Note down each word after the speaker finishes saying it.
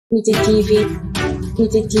Nité TV,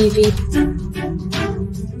 Nité TV.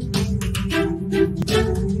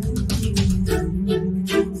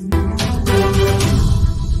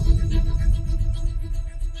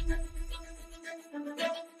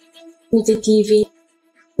 Nité TV,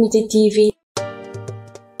 Nité TV.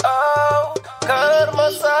 Oh, Keur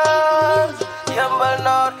massar, yambal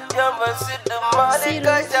nord, yambal sud,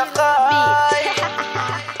 Malika Jaxaay.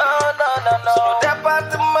 Oh non non non,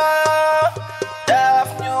 département daf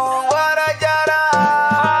ñu wara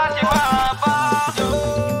jaraay.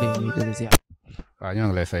 waaw ñoo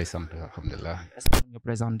ngi lay fay sant alhamdulilah. est-ce que nga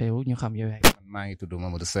présenté wu ñu xam yow yaay. maa ngi tudd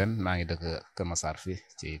Mamadou Sène maa ngi dëkk Keur Massar fii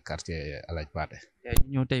ci quartier Alaj Paate.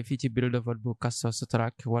 ñu ñëw tey fii ci bureau de vote bu Castore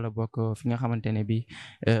Sotrac wala bokk fi nga xamante ne bii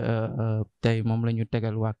tey moom la ñu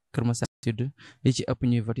tegal waa Keur Massar Sud li ci ëpp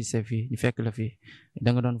ñuy voté fii ñu fekk la fii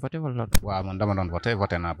da nga doon voté wala. waaw man dama doon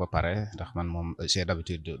voté naa ba pare ndax man moom j'ai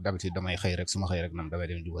d'habitude damay xëy rek su ma xëy rek man damay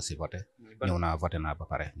dem juba si voté ñëw naa voté naa ba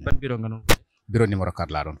pare. ban bureau nga doon voté. bureau numéro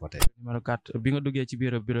 4 laa doon voté. numéro 4 bi nga duggee ci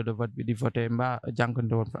bureau de vote bi di voté mbaa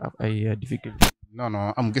jànkante woon fa ay difficulté. non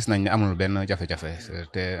gis nañ ne amul benn jafe-jafe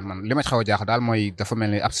te man li ma ci xaw a jaax daal mooy dafa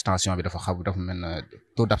mel ni abstention bi dafa mel ne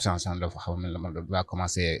taux d'abstention dafa xaw a mel ne man daa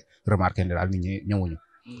commencé remarquer ne daal nit ñi ñëwuñu.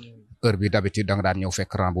 heure bi d'habitude da nga daan ñëw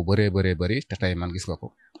fekk rang bu bëree bëri te tey man gis nga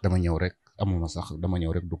ko dama ñëw rek amuma sax dama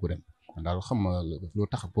ñëw rek dugg dem daal xam nga lu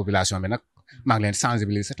tax population bi nag maa ngi leen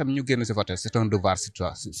sensibiliser tam ñu génn si voter c'est un devoir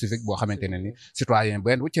civique boo xamante ne ni citoyen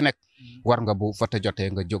benn wu ci nekk war nga bu voter jotee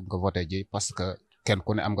nga jóg nga voter ji parce que kenn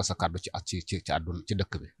ku ne am nga sa kàddu ci àdduna ci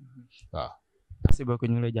dëkk bi waaw. merci beaucoup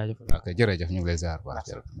ñu ngi lay jaajëfal. ok jërëjëf ñu ngi lay ziar baax.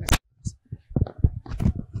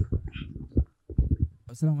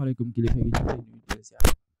 asalaamaaleykum kilifa gi ñu ngi lay nuyu ziar.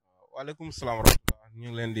 waaleykum salaam wa rahmatulah ñu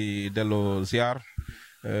ngi leen di delloo ziar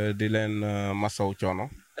di leen masaw coono.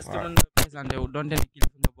 est-ce que mën nga présenté wu donte ne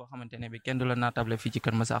kilifa nga boo xamante ne bi kenn du la naatable fii ci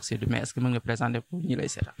Keur Massar Sud mais est-ce que mën nga présenté pour ñi lay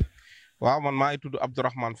seetaan. waaw man maa ngi tudd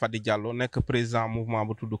Abdourahmane Fadi Diallo nekk président mouvement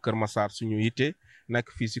bu tudd Keur Massar suñu yitte nekk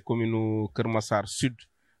fii si commune Keur Massar Sud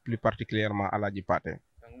plus particulièrement Alaaji Paate.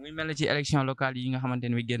 donc muy mel ne ci élection locale yi nga xamante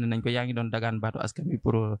ne bi génn nañ ko yaa ngi doon dagaan baatu askan bi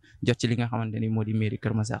pour jot ci li nga xamante ni moo di mairie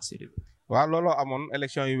Keur Massar Sud. waaw looloo amoon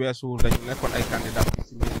élection yu weesu dañu nekkoon ay candidat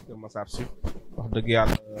si mairie Keur Massar Sud wax dëgg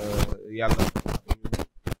yàlla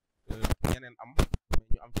ñeneen am mais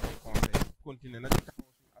ñu am ci ay conseil continuer nag di taxaw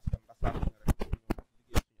suñu askan ndax saa su ne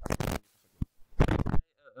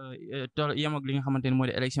rek tool yem ak li nga xamante ni moo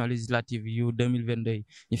di élection législative yu 2022 yi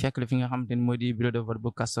ñu fekk la fi nga xamante ni moo di bureau de vote bu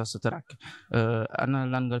Castore Sotrac ana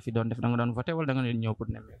lan nga fi doon def da nga doon voté wala da nga doon ñëw pour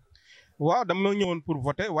nemmeeku. waaw dama ñëwoon pour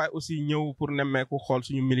voter waaye aussi ñëw pour nemmeeku xool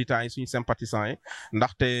suñu militants yi suñu sympathisants yi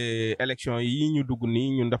ndaxte élection yi ñu dugg nii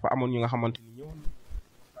ñun dafa amoon ñu nga xamante ni ñëwoon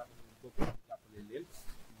jàppale leen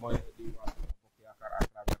mooy di waa bokk yaakaar à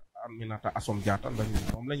travers Aminata Assome Diatta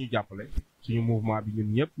moom la ñu jàppale suñu mouvement bi ñun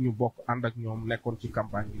ñëpp ñu bokk ànd ak ñoom nekkoon ci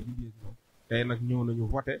campagne bi liggéey ñoom tey nag ñëw nañu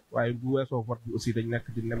voter waaye bu weesoo vote bi aussi dañ nekk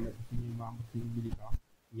di nemmeeku suñuy membre suñu militant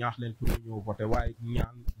ñaax leen pour ñu ñëw voter waaye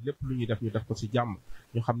ñaan lépp lu ñuy def ñu def ko ci jàmm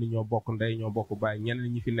ñu xam ni ñoo bokk ndey ñoo bokk baay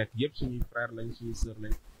ñeneen ñi fi nekk yëpp suñuy frère lañ suñuy sœur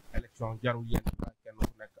lañ élection jarul yéen waaye kenn ku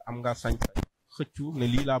nekk am nga sañ-sañ xëccu ne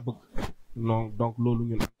lii laa bëgg non donc loolu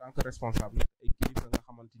ñun en tant que responsable nekk ay kilifa nga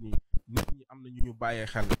xamante ni nit ñi am na ñu bàyyee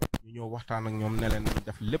xel ñu ñëw waxtaan ak ñoom ne leen nañ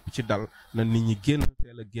def lépp ci dal na nit ñi génn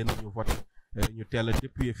teel a génn ñu voter ñu teel a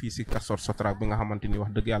déployer fii ci Castore Sotrac bi nga xamante ni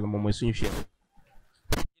wax dëgg yàlla moom mooy suñu chef.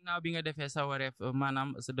 ginnaaw bi nga defee sa wareef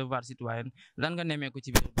maanaam sa devoir citoyen lan nga nemmeeku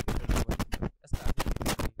ci biir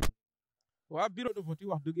waaw bureau de vote yi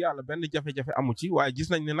wax dëgg yàlla benn jafe-jafe amu ci waaye gis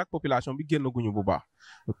nañ ne nag population bi génnaguñu bu baax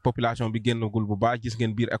population bi génnagul bu baax gis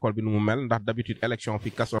ngeen biir école bi nu mu mel ndax d'habitude élection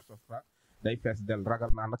fi Castore Sotrac day fees del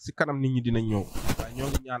ragal naa nag si kanam nit ñi dinañ ñëw waaye ñoo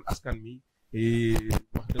ngi ñaan askan mi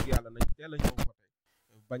wax dëgg yàlla nañ teel a ñëw vote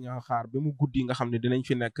bañ a xaar ba mu guddi nga xam ne dinañ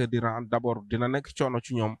fi nekk di rang d'abord dina nekk coono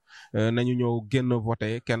ci ñoom nañu ñëw génn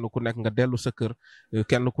voté kenn ku nekk nga dellu sa kër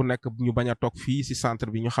kenn ku nekk ñu bañ a toog fii ci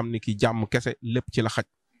centre bi ñu xam ne ki jàmm kese lépp ci la xaj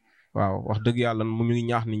waaw wax dëgg yàlla mu ngi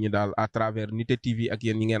ñaax nit ñi daal à travers Nité TV ak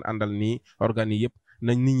yéen ñi ngeen àndal nii organes yi yëpp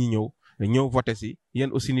nañ nit ñi ñëw voté si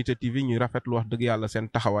yéen aussi Nité TV ñuy rafetlu wax dëgg yàlla seen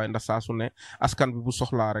taxawaay ndax saa su ne askan bi bu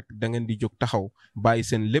soxlaa rek da ngeen di jóg taxaw bàyyi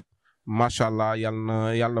seen lépp macha allah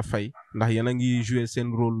yàlla fay ndax yéen a ngi joué seen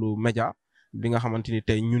rôle média bi nga xamante ni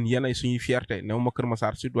tey ñun yéenay suñuy fierté néew ma Keur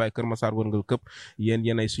Massar Sud waaye Keur Massar wërngal këpp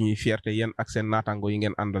yéenay suñuy fierté yéen ak seen naataango yi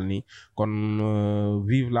ngeen àndal nii kon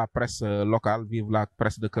vive la presse locale vive la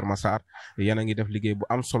presse de Keur Massar yéen a ngi def liggéey bu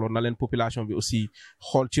am solo na leen population bi aussi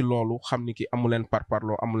xool ci loolu xam ni ki amu leen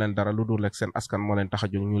parparloo amu leen dara lu dul rek seen askan moo leen tax a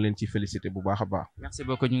jóg ñu leen ci félicité bu baax a baax. merci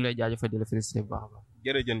beaucoup ñu ngi lay jaajëfal di la félicité bu baax a baax.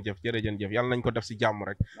 jërëjëf yàlla nañ ko def si jàmm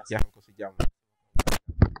rek. jeexal ko si jàmm.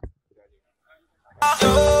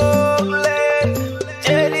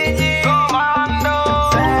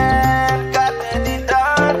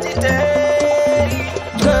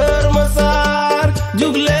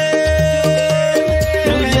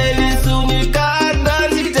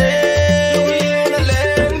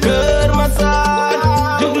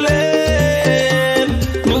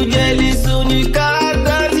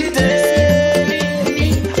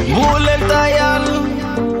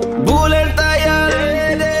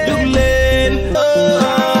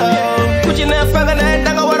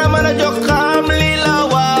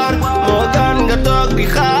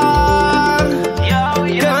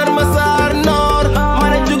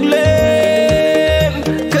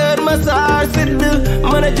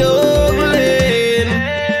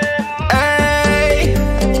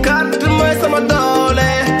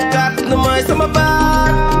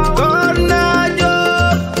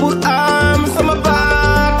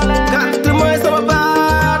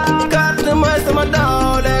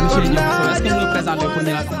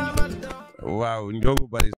 waaw Ndiogu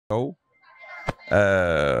Bari Sow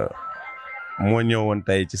moo ñëwoon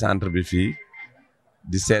tey ci centre bi fii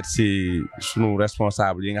di seet si sunu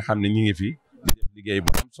responsable yi nga xam ne ñi ngi fi di def liggéey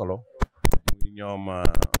bu am solo muy ñoom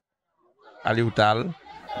Aliou Tall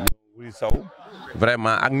ñoom Wuri Sow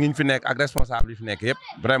vraiment ak ñiñ fi nekk ak responsable yi fi nekk yëpp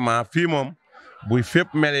vraiment fii moom buy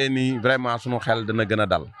fépp melee nii vraiment sunu xel dina gën a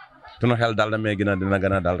dal sunu xel dal na mais dina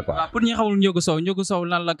gën a dal quoi. waaw pour ñi xamul Ndiogu Sow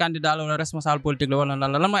lan la candidat la wala responsable politique la wala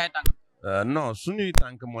lan mooy ay tànk. non suñuy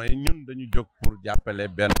tànk mooy ñun dañu jóg pour jàppale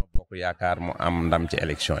Benno Bokk Yaakaar mu am ndam ci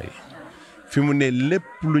élection yi fi mu ne lépp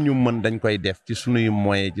lu ñu mën dañ koy def ci sunuy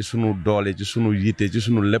moyens ci sunu doole ci sunu yitte ci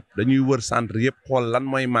sunu lépp dañuy wër centre yëpp xool lan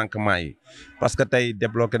mooy manquement yi parce que tey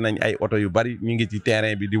débloqué nañ ay oto yu bari ñu ngi ci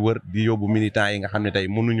terrain bi di wër di yóbbu militants yi nga xam ne tey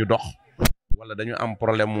mënuñu dox wala dañu am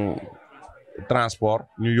problème mu transport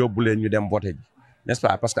ñu yóbbu leen ñu dem voté ji n'est-ce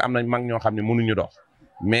pas parce que am nañ mag ñoo xam ne mënuñu dox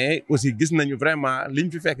mais aussi gis nañu vraiment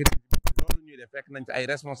liñ fi fekk fekk nañ fi ay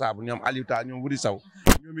responsable ñoom Aliou Tall ñoom Wuri Sow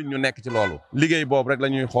ñoom it ñu nekk ci loolu liggéey boobu rek la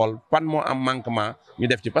ñuy xool pan moo am manquement ñu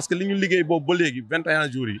def ci parce que li ñu liggéey boobu ba léegi 21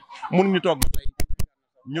 jours yi mënuñu toog ba tey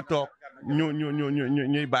ñu toog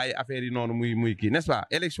ñuy bàyyi affaire yi noonu muy kii n'est-ce pas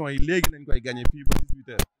élection yi léegi lañ koy gagné fii ba 18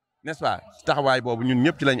 heures n'est-ce pas taxawaay boobu ñun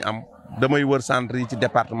ñëpp ci lañu am damay wër centre yi ci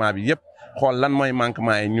département bi yëpp xool lan mooy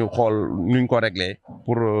manquement yi ñu xool nuñ ko réglé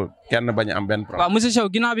pour kenn bañ a am benn problème. waaw monsieur Sow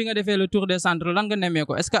ginnaaw bi nga defee le tour des centres lan nga nemmee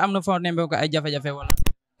ko est-ce que am na foo nemmee ko ay jafe-jafe wala.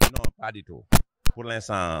 non pas du tout pour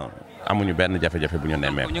l'instant amuñu benn jafe-jafe bu ñu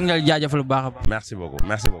nemmee ko. ñu ngi lay jaajëfal bu baax a baax. merci beaucoup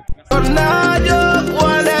merci beaucoup.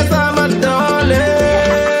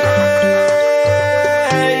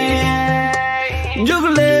 jóg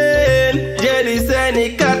leen jëli seeni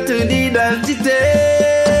carte d'identité.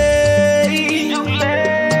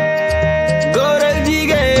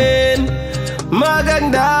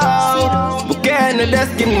 Bu kenn des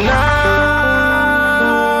ginnaaw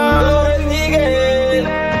jigéen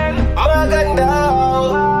mag ak ndaw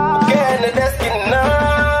bu kenn des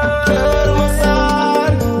ginnaaw Keur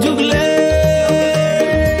Massar jug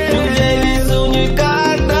leen ñu jëli suñu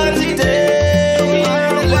carte d'identité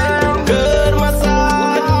Keur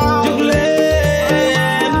Massar jug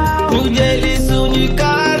leen ñu jëli suñu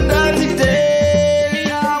carte d'identité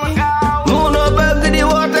munoo bëgg di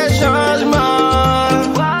woote changement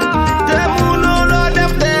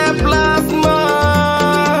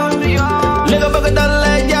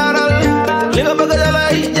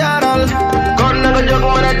kon na nga jóg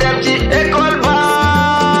mën a dem ci école ba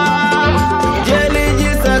jëli ji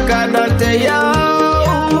sa carte d'identité yow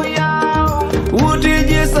wuti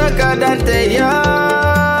ji sa carte d'identité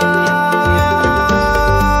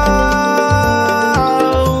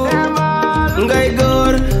yow ngay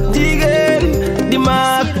góor jigéen di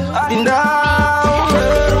mag di ndaw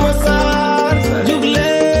Keur Massar jug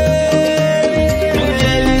leen ñu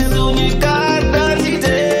jëli suñu carte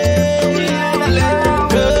d'identité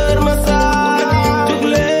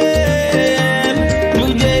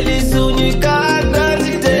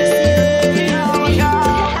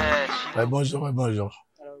Bonjour et bonjour.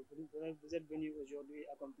 Alors, vous êtes venu aujourd'hui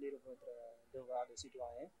accomplir votre devoir de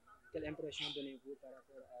citoyen. Quelle impression donnez-vous par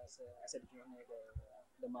rapport à cette journée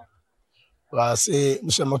de marche? C'est M.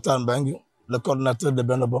 Mokhtar Mbeng, le coordinateur de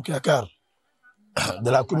Benno Bokk Yaakaar de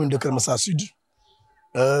la commune de Keur Massar Sud.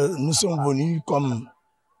 Nous sommes venus comme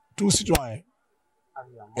tout citoyen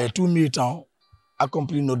et tout militant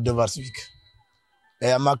accomplir notre devoir civique.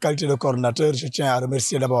 Et à ma qualité de coordinateur, je tiens à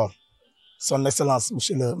remercier d'abord Son Excellence,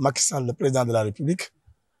 Monsieur le Macky Sall, le Président de la République,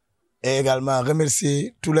 et également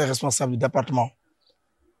remercier tous les responsables du département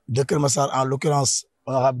de Keur Massar, en l'occurrence,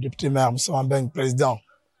 honorable député maire Moussa Mbeng, président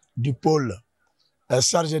du pôle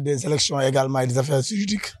chargé des élections également et des affaires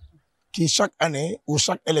juridiques, qui chaque année ou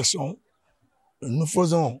chaque élection, nous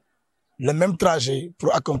faisons le même trajet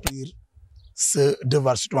pour accomplir ce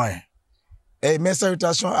devoir citoyen. Et mes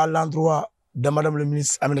salutations à l'endroit de Madame le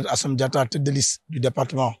ministre Aminata Assome Diatta, tête de liste du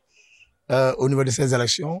département au niveau de ces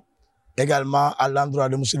élections, également à l'endroit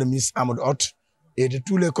de Monsieur le ministre Amadou Hott et de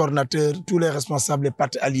tous les coordinateurs, tous les responsables des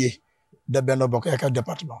partis alliés de Benno Bokk Yakaar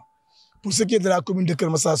département. Pour ce qui est de la commune de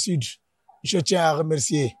Keur Massar Sud, je tiens à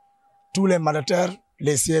remercier tous les mandataires,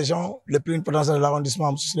 les siégeants, le plénipotentiaire de l'arrondissement,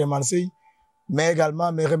 M. Souleymane Sey, mais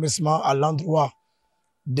également mes remerciements à l'endroit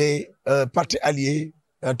des partis alliés,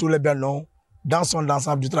 tous les Benno, dans son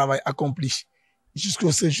ensemble du travail accompli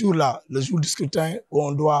jusqu'à ce jour-là, le jour du scrutin, où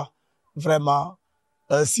on doit vraiment,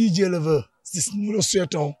 si Dieu le veut, si nous le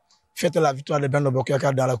souhaitons, fêter la victoire de Benno Bokk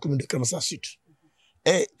Yakaar dans la commune de Keur Massar Sud.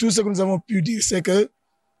 Et tout ce que nous avons pu dire, c'est que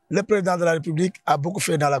le président de la République a beaucoup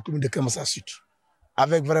fait dans la commune de Keur Massar Sud,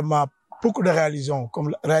 avec vraiment beaucoup de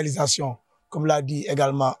réalisations, comme l'a dit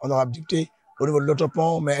également honorable député, au niveau de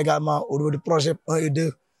l'autopont, mais également au niveau du projet 1 et 2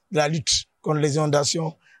 de la lutte contre les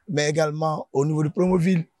inondations, mais également au niveau du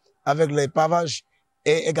Promoville avec les pavages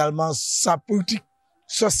et également sa politique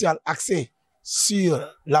sociale axée sur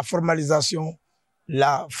la formalisation,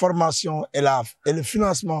 la formation et le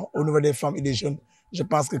financement au niveau des femmes et des jeunes. Je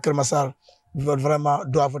pense que Keur Massar vraiment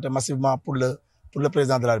doit voter massivement pour le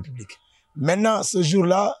président de la République. Maintenant, ce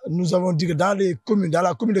jour-là, nous avons dit que dans la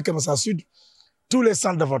commune de Keur Massar Sud, tous les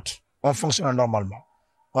centres de vote ont fonctionné normalement.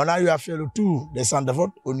 On a eu à faire le tour des centres de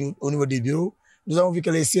vote au niveau des bureaux. Nous avons vu que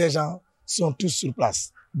les siégeants sont tous sur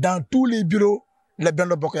place. Dans tous les bureaux, le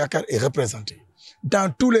Benno Bokk Yakaar est représenté.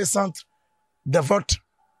 Dans tous les centres de vote,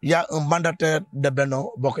 il y a un mandataire de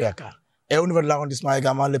Benno Bokk Yakaar. Et au niveau de l'arrondissement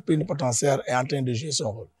également, le plénipotentiaire est en train de jouer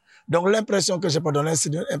son rôle. Donc l'impression que je peux donner, c'est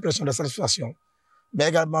une impression de satisfaction, mais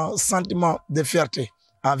également sentiment de fierté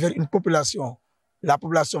envers une population, la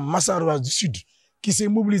population massaroise du Sud, qui s'est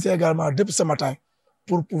mobilisée également depuis ce matin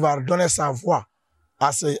pour pouvoir donner sa voix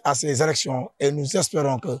à ces élections, et nous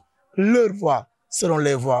espérons que leurs voix seront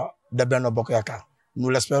les voix de Benno Bokk Yakaar. Nous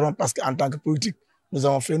l'espérons parce qu'en tant que politique, nous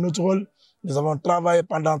avons fait notre rôle, nous avons travaillé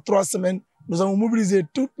pendant 3 semaines, nous avons mobilisé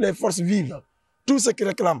toutes les forces vives, tous ceux qui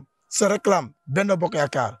se réclament Benno Bokk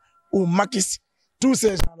Yakaar ou Macky, tous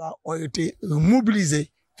ces gens-là ont été mobilisés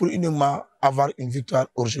pour uniquement avoir une victoire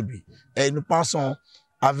aujourd'hui. Et nous pensons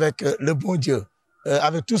avec le bon Dieu,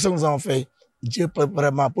 avec tout ce que nous avons fait, Dieu peut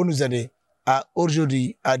vraiment pour nous aider à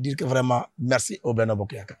aujourd'hui à dire que vraiment merci au Benno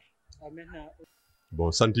Bokk Yakaar. Bon,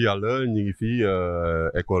 sant yàlla ñu ngi fii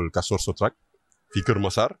école Castore Sotrac fii Keur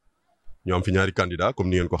Massar ñu am fi ñaari candidat comme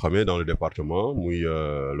ni ngeen ko xamee dans le département muy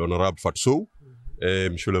l'honorable Fatou Sow et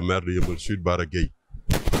monsieur le maire de Yeumbeul Sud Bara Gueye.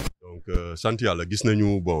 Donc sant yàlla gis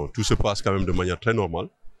nañu bon tout se passe quand même de manière très normale.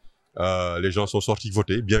 Les gens sont sortis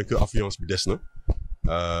voter bien que affluence bi des na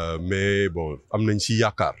mais bon am nañ si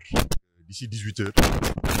yaakaar d'ici 18h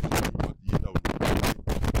yi ndaw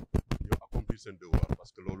ñu accomplir seen devoir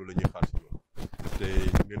parce que loolu la ñuy xaar si ñoom te ñu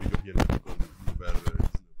leen di jox yenn compte vers 19h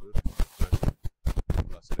pour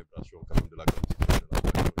la célébration quand même de la grande cité de la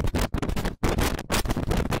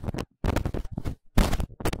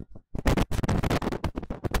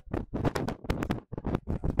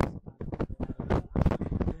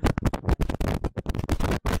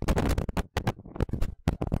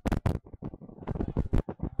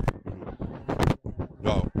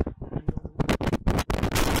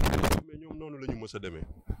mës a demee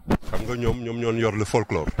xam nga ñoom ñoo yor le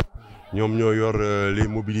folklore ñoom ñoo yor les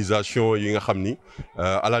mobilisations yi nga xam ni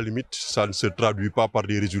à la limite ça ne se traduit pas par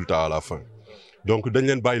des résultats à la fin donc dañ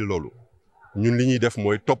leen bàyyi loolu ñun li ñuy def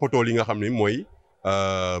mooy toppatoo li nga xam ni mooy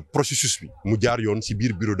processus bi mu jaar yoon ci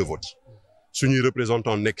biir bureau de vote suñuy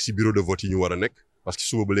représentant nekk ci bureau de vote yi ñu war a nekk parce que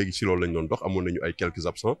suba ba léegi ci loolu lañ doon dox amoon nañu ay quelques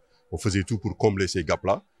absents on faisait tout pour combler ces gaps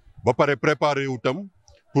là ba pare préparer wu tam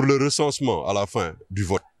pour le recensement à la fin du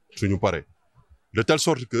vote suñu pare de telle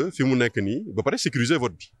sorte que fi mu nekk nii ba pare sécuriser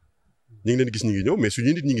vote bi ñi ngi leen gis ñi ngi ñëw mais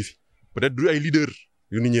suñuy nit ñi ngi fi peut-être du ay leader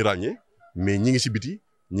yu nit ñi ràññee mais ñi ngi ci biti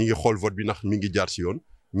ñi ngi xool vote bi ndax mi ngi jaar ci yoon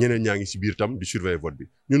ñeneen ñaa ngi ci biir tam di surveiller vote bi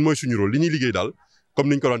ñun mooy suñu rôle li ñuy liggéey daal comme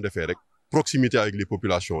niñ ko doon defee rek proximité avec les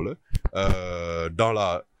populations la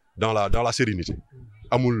dans la sérénité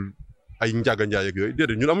amul ay njaaga njaay ak yooyu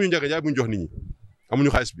déedéet ñun amuñu njaaga njaay bu ñu jox nit ñi amuñu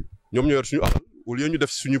xaalis bi ñoom ñoo yor suñu alal au lieu ñu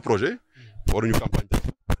def suñu projet waruñu campagne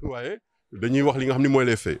waaye dañuy wax li nga xam ne mooy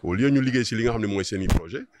les faits au lieu ñu liggéey ci li nga xam ne mooy seeni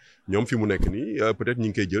projet ñoom fi mu nekk nii peut-être ñu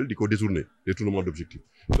ngi koy jël di ko détournement d'objectif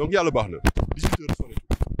donc yàlla baax na 18 heures sonné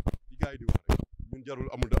li gars yi di wax rek ñun jarul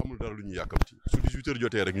amul dara lu ñuy yàkkamti su 18 heures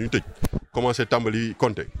jotee rek ñu tëj commencé tàmbali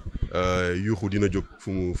compter yuuxu dina jóg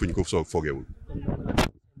fu ñu ko foogeewul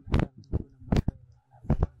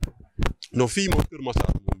non fii moom Keur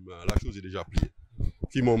Massar moom la chose est déjà pliée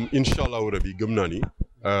fii moom incha allahu rabi gëm naa ni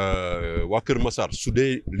waa Kër Massar su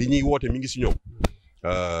dee li ñuy woote mi ngi si ñoom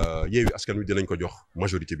Yewwi Askan Wi dinañ ko jox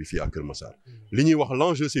majorité bi fii à Kër Massar li ñuy wax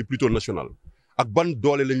l'enjeu c'est plutôt national ak ban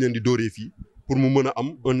doole lañ leen di dooree fii pour mu mën a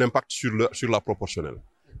am un impact sur la proportionnelle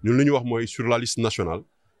ñun li ñu wax mooy sur la liste nationale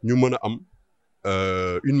ñu mën a am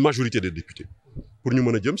une majorité de députés pour ñu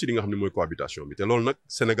mën a jëm si li nga xam ne mooy cohabitation bi te loolu nag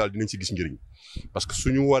Sénégal dinañ si gis njëriñ parce que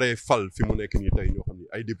suñu waree fal fi mu nekk nii tey ñoo xam ne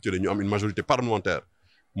ay députés la ñu am une majorité parlementaire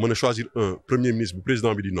mën a choisir un premier ministre bu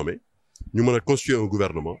président bi di nommer ñu mën a constituer un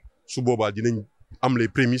gouvernement su boobaa dinañ am les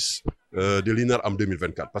prémices de li nar am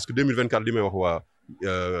 2024 parce que 2024 li may wax waa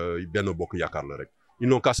Benno Bokk Yaakaar la rek ils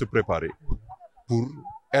n'ont qu'à se préparer pour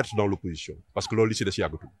être dans l'opposition parce que loolu li si des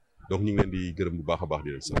yàggatul donc ñu ngi leen di gërëm bu baax a baax di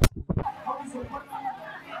leen sant.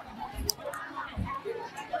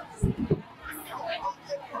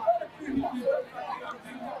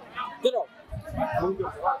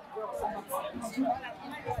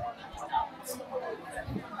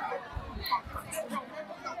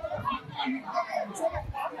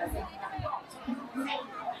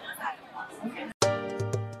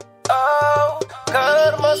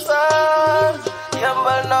 Keur Massar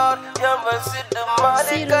Yeumbeul Nord Yeumbeul Sud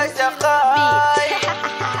Malika Jaxaay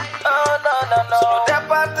sunu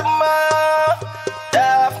département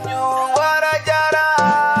daf ñu war a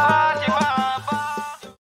jaraat.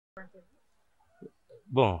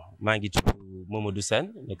 Bon, maa ngi tudd Mamadou Sène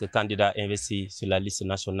nekk candidat investi sur la liste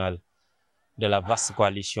nationale de la vaste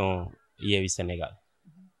coalition Yewwi Sénégal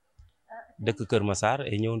dëkk Keur Massar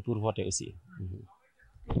et ñëwoon pour voter aussi.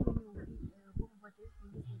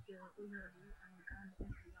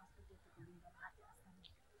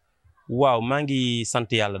 waaw maa ngi sant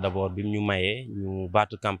yàlla d'abord bi ñu mayee ñu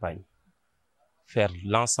battre campagne faire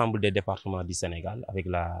l'ensemble des départements du Sénégal avec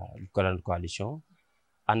la grande coalition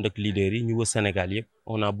ànd ak leaders yi ñu wër Sénégal yëpp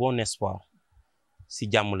on a bon espoir si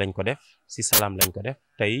jàmm lañ ko def si salaam lañ ko def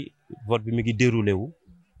tey vote bi mi ngi déroulé wu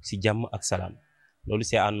si jàmm ak salaam loolu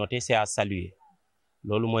c'est à noter c'est à saluer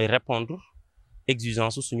loolu mooy répondre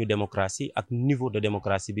exigence suñu démocratie ak niveau de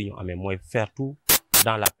démocratie bi ñu amee mooy faire tout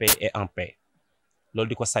dans la paix et en paix loolu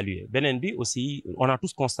di ko saluer beneen bi aussi on a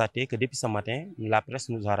tous constaté que depuis ce matin la presse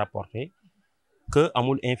nous a rapporté que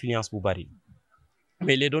amul influence bu bari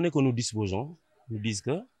mais les données que nous disposons nous disent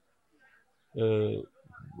que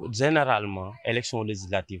généralement élection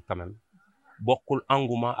législative quand même bokkul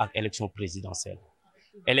engouement ak élection présidentielle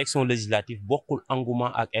élection législative bokkul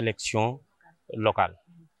engouement ak élection locale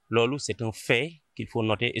loolu c'est un fait qu'il faut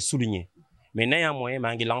noter et souligner mais néanmoins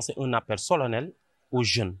maa ngi lancer un appel solennel aux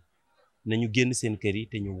jeunes nañu génn seen kër yi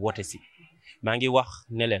te ñu woote si maa ngi wax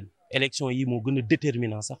ne leen élection yi moo gën a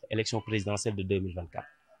déterminant sax élection présidentielle de 2024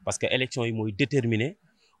 parce que élection yi mooy déterminer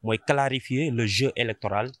mooy clarifier le jeu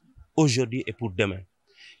électoral aujourd'hui et pour demain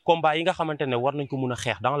combat yi nga xamante ne war nañ ko mun a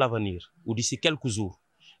xeex dans l'avenir ou d'ici quelques jours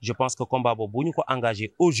je pense que combat boobu bu ñu ko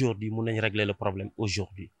engagé aujourd'hui mun nañ régler le problème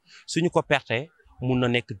aujourd'hui suñu ko pertee mun na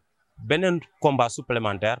nekk beneen combat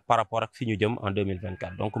supplémentaire par rapport ak fi ñu jëm en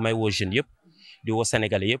 2024 donc may woo jeunes yëpp di woo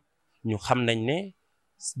sénégalais yëpp ñu xam nañ ne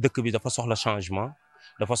dëkk bi dafa soxla changement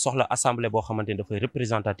dafa soxla assemblée boo xamante ne dafay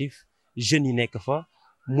représentatif jeunes yi nekk fa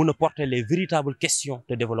mun a porter les véritables questions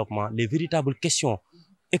de développement les véritables questions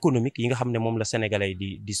économiques yi nga xam ne moom la sénégalais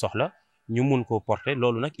di soxla ñu mun ko porter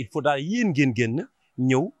loolu nag il faut daal yéen ngeen génn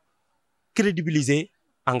ñëw crédibiliser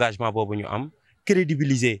engagement boobu ñu am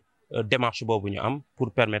crédibiliser démarche boobu ñu am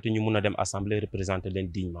pour permettre ñu mun a dem assemblée représenter leen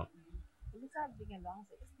dignement.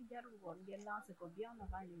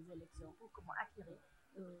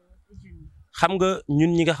 xam nga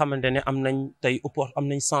ñun ñi nga xamante ne am nañ tey am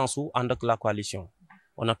nañ sensu ànd ak la coalition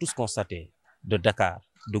on a tous constaté de Dakar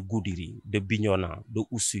de Goudiri de Bignona de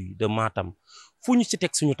Oussouye de Matam fu ñu ci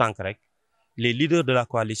teg suñu tànk rek les leaders de la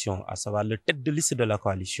coalition à savoir le tête de liste de la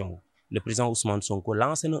coalition le président Ousmane Sonko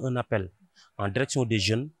lancé na un appel en direction des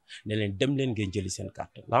jeunes ne leen dem leen ngeen jëli seen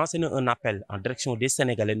carte lancé na un appel en direction des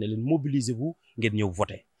Sénégalais ne leen mobilisez-vous ngeen ñëw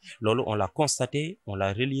voter loolu on l'a constaté on l'a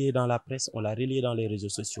relayé dans la presse on l'a relayé dans les réseaux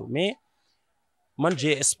sociaux mais man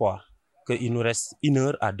j'ai espoir qu'il nous reste 1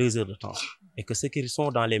 heure à 2 heures de temps et que ceux qui sont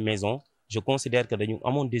dans les maisons je considère que dañu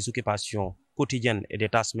amoon des occupations quotidiennes et des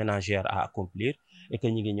tâches ménagères à accomplir et que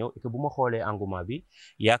ñi ngi ñëw et que bu ma xoolee engouement bi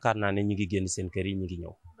yaakaar naa ne ñi ngi génn seen kër yi ñi ngi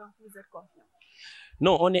ñëw. Donc vous êtes confiant?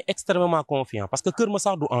 Non, on est extrêmement confiant parce que Keur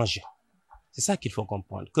Massar du enjeu. C'est ça qu'il faut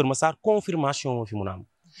comprendre. Keur Massar confirmation fi mun a am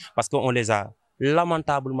parce que on les a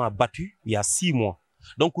lamentablement battus il y a 6 mois.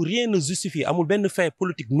 Donc rien ne justifie amul benn fait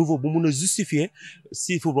politique nouveau bu mun a justifier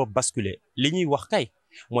si fu boobu basculer li ñuy wax kay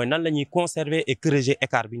mooy nan la ñuy conserver et corriger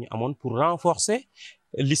écart bi ñu amoon pour renforcer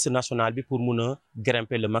liste nationale bi pour mun a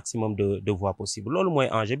grimper le maximum de voix possible loolu mooy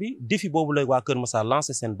enjeu bi défi boobu la waa Keur Massar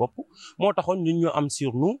lancer seen bopp moo taxoon ñun ñu am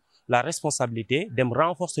sur nous la responsabilité de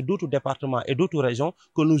renforcer d'autres départements et d'autres régions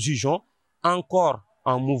que nous jugeons encore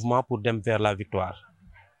en mouvement pour dem vers la victoire.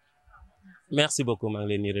 Merci beaucoup maa ngi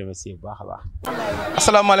leen di remercier bu baax a baax.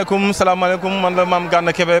 salaamaaleykum man la Mame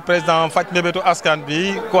Gana Kébé président faj mbébétu askan bi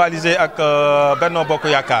coalisé ak Benno Bokk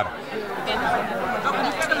Yaakaar.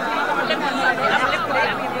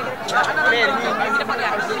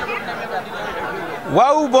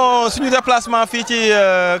 waaw bon suñu déplacement fii ci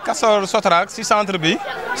Castore Sotrac ci centre bi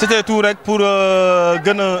c'était tout rek pour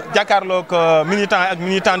gën a jàkkaarloog militants ak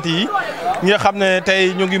militantes yi ñi nga xam ne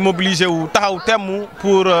tey ñu ngi mobilisé wu taxaw temm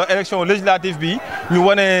pour élection législative bi ñu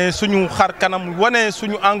wane suñu xar kanam wane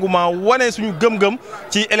suñu engouement wane suñu gëm-gëm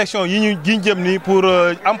ci élection yi ñu jëm ni pour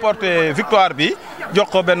emporter victoire bi jox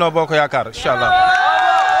ko Benno Bokk Yaakaar incha allah.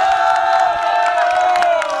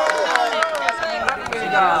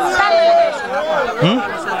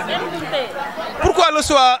 Pourquoi le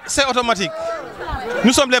choix c'est automatique?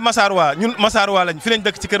 Nous sommes les Massarois ñun Massarois lañ fi lañ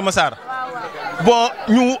dëkk ci Keur Massar bon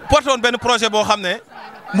ñu porté woon benn projet boo xam ne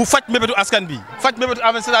mu faj mbébétu askan bi faj mbébétu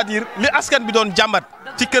affaire c'est-à-dire li askan bi doon jàmbat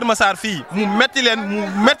ci Keur Massar fii mu metti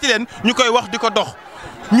leen ñu koy wax di ko dox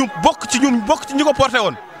ñu bokk ci ñu ko porté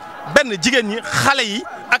woon benn jigéen ñi xale yi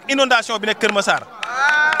ak inondation bi nekk Keur Massar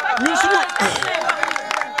ñun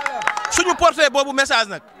suñu porté boobu message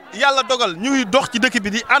nag yàlla dogal ñu ngi dox ci dëkk bi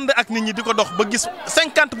di ànd ak nit ñi di ko dox ba gis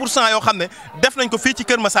 50% yoo xam ne def nañ ko fii ci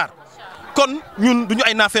Keur Massar kon ñun duñu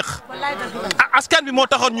ay naafeq askan bi moo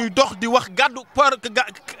taxoon ñuy dox di wax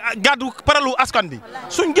gàddu paralu askan bi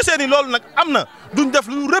suñ gisee ni loolu nag am na duñ def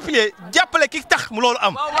lu ñu replier jàppale ki tax mu loolu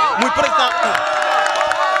am muy président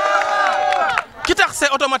ki tax c'est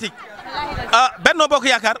automatique Benno Bokk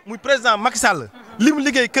Yaakaar muy président Macky Sall li mu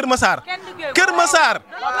liggéey Keur Massar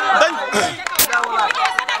dañ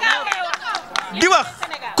di wax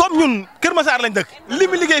comme ñun Keur Massar lañ dëkk li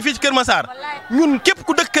mu liggéey fii ci Keur Massar ñun képp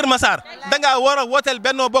ku dëkk Keur Massar da ngaa war a wooteel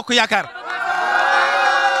Benno Bokk Yaakaar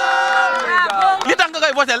li tax nga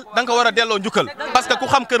koy wooteel da nga ko war a delloo njukkal parce que ku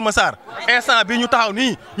xam Keur Massar instant bi ñu taxaw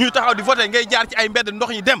nii ñuy taxaw di voté ngay jaar ci ay mbedd ndox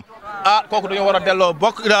ñi dem kooku dañoo war a delloo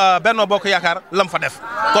Benno Bokk Yaakaar lam fa def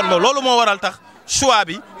kon loolu moo waral tax choix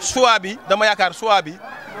bi dama yaakaar choix bi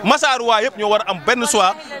Massar waa yëpp ñoo war a am benn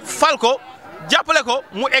choix fal ko jàppale ko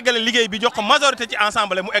mu eggale liggéey bi jox ko majorité ci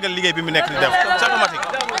ensemble mu eggale liggéey bi mu nekk di def c'est automatique.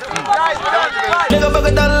 li nga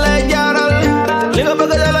bëgg dal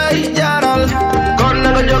lay jaaral kon na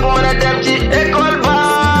nga jóg mën a dem ci école ba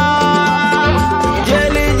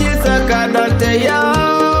jëli ji sa carte d'identité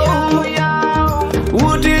yow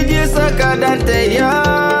wuti ji sa carte d'identité yow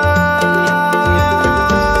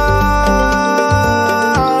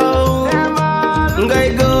ngay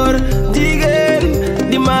góor jigéen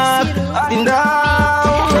di mag di ndaw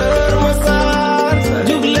Keur Massar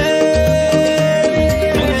jug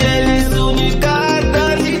leen ñu jëli suñu carte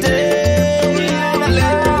d'identité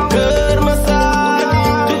Keur Massar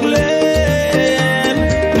jug leen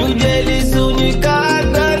ñu jëli suñu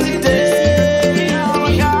carte d'identité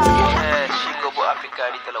Chico bu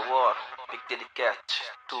africanité la woor big dédicace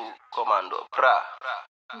tout commando pra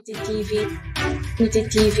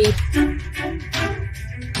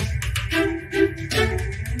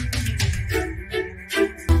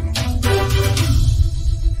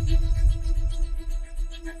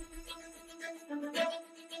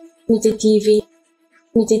Nité TV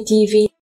Nité TV